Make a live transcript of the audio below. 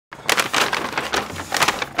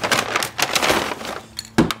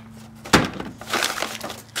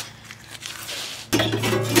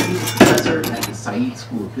Said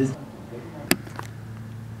School of Business.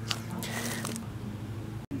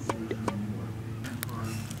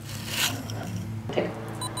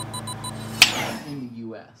 In the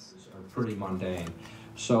U.S. are pretty mundane.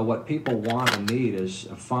 So what people want and need is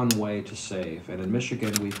a fun way to save. And in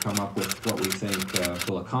Michigan, we've come up with what we think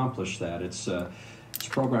will accomplish that. It's a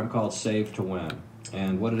program called Save to Win.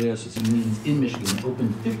 And what it is It means in Michigan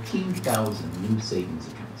opened 15,000 new savings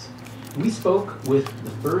accounts. We spoke with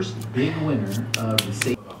the first big winner of the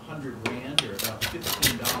savings of 100 grand, or about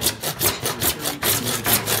 $15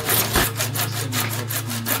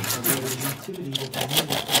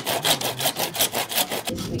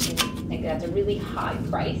 That's a really high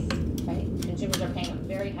price, right? Consumers are paying a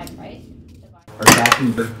very high price. Our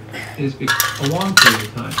backing is a long period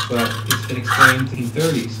of time, but it's been explained in the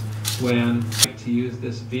 1930s when to use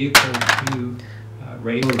this vehicle to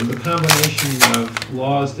raise the combination of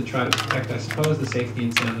laws to try to protect, I suppose, the safety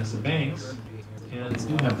and soundness of banks. And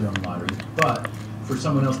do have their own lotteries, but for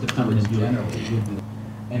someone else to come in and do it,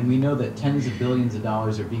 and we know that tens of billions of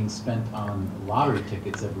dollars are being spent on lottery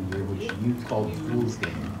tickets every year, which you call the fool's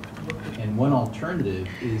game. And one alternative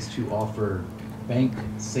is to offer bank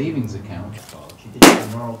savings accounts. She did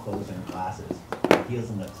DeMoor clothes and glasses, heels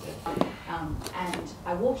and lipstick. And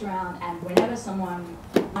I walked around, and whenever someone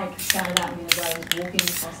like shouted at me as I was walking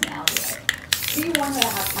across an alleyway, do you want to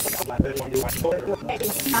have I'm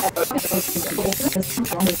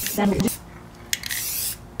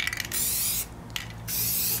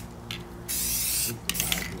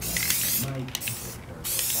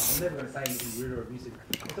never going to say anything weird or abusive.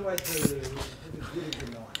 Otherwise, it's really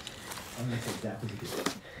good knowledge. I'm going to say that was good.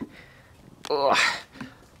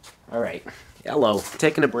 Alright, hello,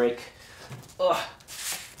 taking a break.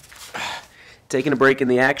 Taking a break in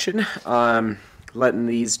the action. Letting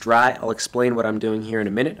these dry. I'll explain what I'm doing here in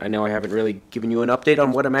a minute. I know I haven't really given you an update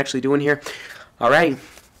on what I'm actually doing here. Alright,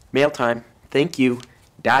 mail time. Thank you,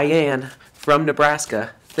 Diane from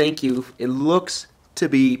Nebraska. Thank you. It looks to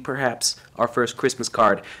be perhaps our first Christmas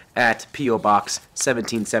card at P.O. Box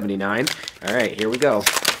 1779. Alright, here we go.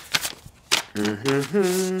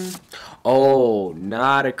 Oh,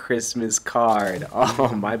 not a Christmas card.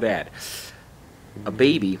 Oh, my bad. A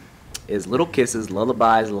baby is little kisses,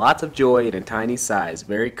 lullabies, lots of joy in a tiny size.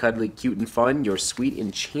 Very cuddly, cute, and fun. Your sweet,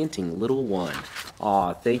 enchanting little one.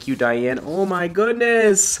 Aw, thank you, Diane. Oh, my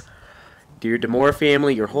goodness. Dear DeMoor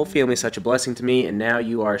family, your whole family is such a blessing to me, and now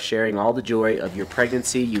you are sharing all the joy of your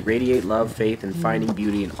pregnancy. You radiate love, faith, and finding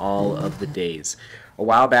beauty in all of the days. A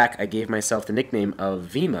while back, I gave myself the nickname of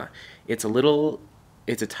Vima. It's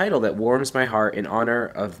a title that warms my heart in honor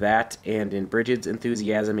of that and in Bridget's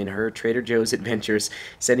enthusiasm in her Trader Joe's adventures.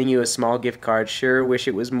 Sending you a small gift card, sure wish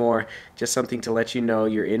it was more. Just something to let you know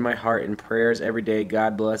you're in my heart and prayers every day.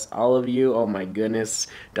 God bless all of you. Oh my goodness.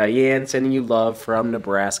 Diane, sending you love from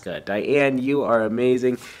Nebraska. Diane, you are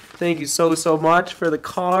amazing. Thank you so, so much for the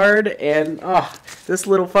card and this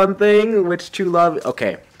little fun thing, which True Love.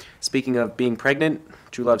 Okay, speaking of being pregnant,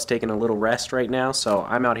 True Love's taking a little rest right now, so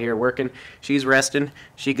I'm out here working. She's resting.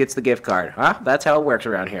 She gets the gift card. Huh? That's how it works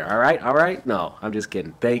around here. All right? All right? No, I'm just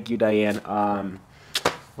kidding. Thank you, Diane.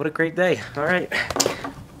 What a great day. All right.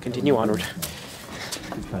 Continue onward.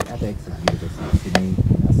 Ethics at the University of Sydney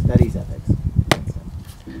studies ethics.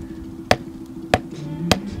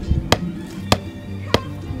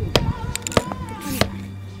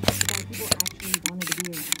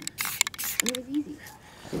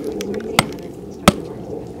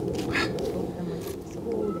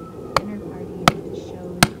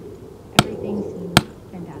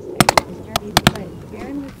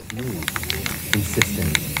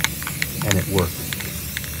 Consistent, and it works.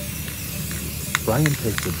 Brian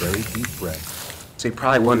takes a very deep breath. So you're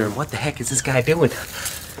probably wondering, what the heck is this guy doing?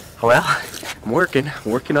 Well, I'm working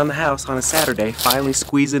on the house on a Saturday, finally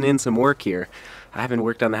squeezing in some work here. I haven't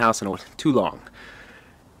worked on the house in too long.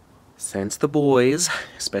 Since the boys,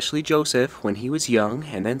 especially Joseph when he was young,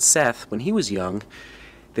 and then Seth when he was young,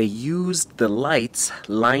 they used the lights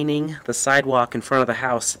lining the sidewalk in front of the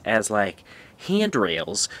house as like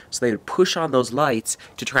handrails, so they would push on those lights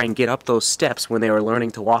to try and get up those steps when they were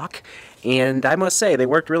learning to walk. And I must say, they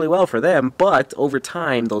worked really well for them, but over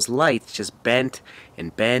time, those lights just bent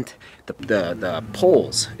and bent. The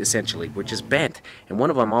poles, essentially, were just bent, and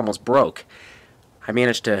one of them almost broke. I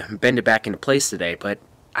managed to bend it back into place today, but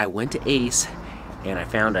I went to Ace, and I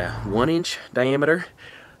found a 1-inch diameter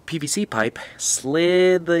PVC pipe,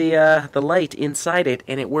 slid the light inside it,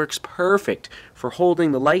 and it works perfect for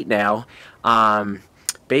holding the light now.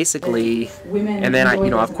 basically, and then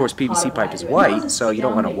of course PVC pipe is white, so you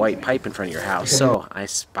don't want a white pipe in front of your house. So I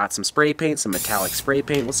bought some spray paint, some metallic spray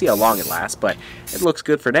paint. We'll see how long it lasts, but it looks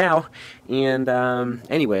good for now. And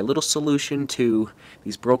anyway, a little solution to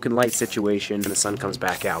these broken light situations when the sun comes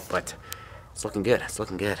back out, but it's looking good. It's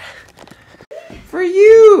looking good. For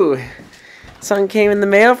you! Sun came in the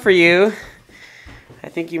mail for you. I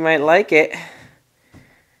think you might like it.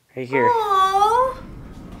 Right here. Aww.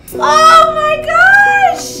 Oh my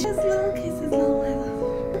gosh! Little kisses, little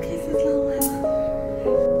love. Kisses, little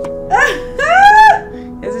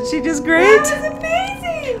love. Isn't she just great? That was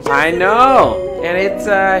amazing! I know. And it's,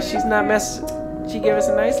 she's not she gave us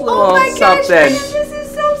a nice little Oh my gosh, something. Ryan, this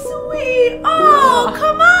is so sweet. Oh,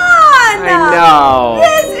 come on! I know.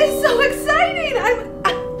 This is so exciting.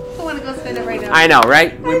 I want to go spend it right now. I know,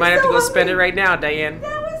 right? We I'm might have to so go spend hungry. it right now, Diane.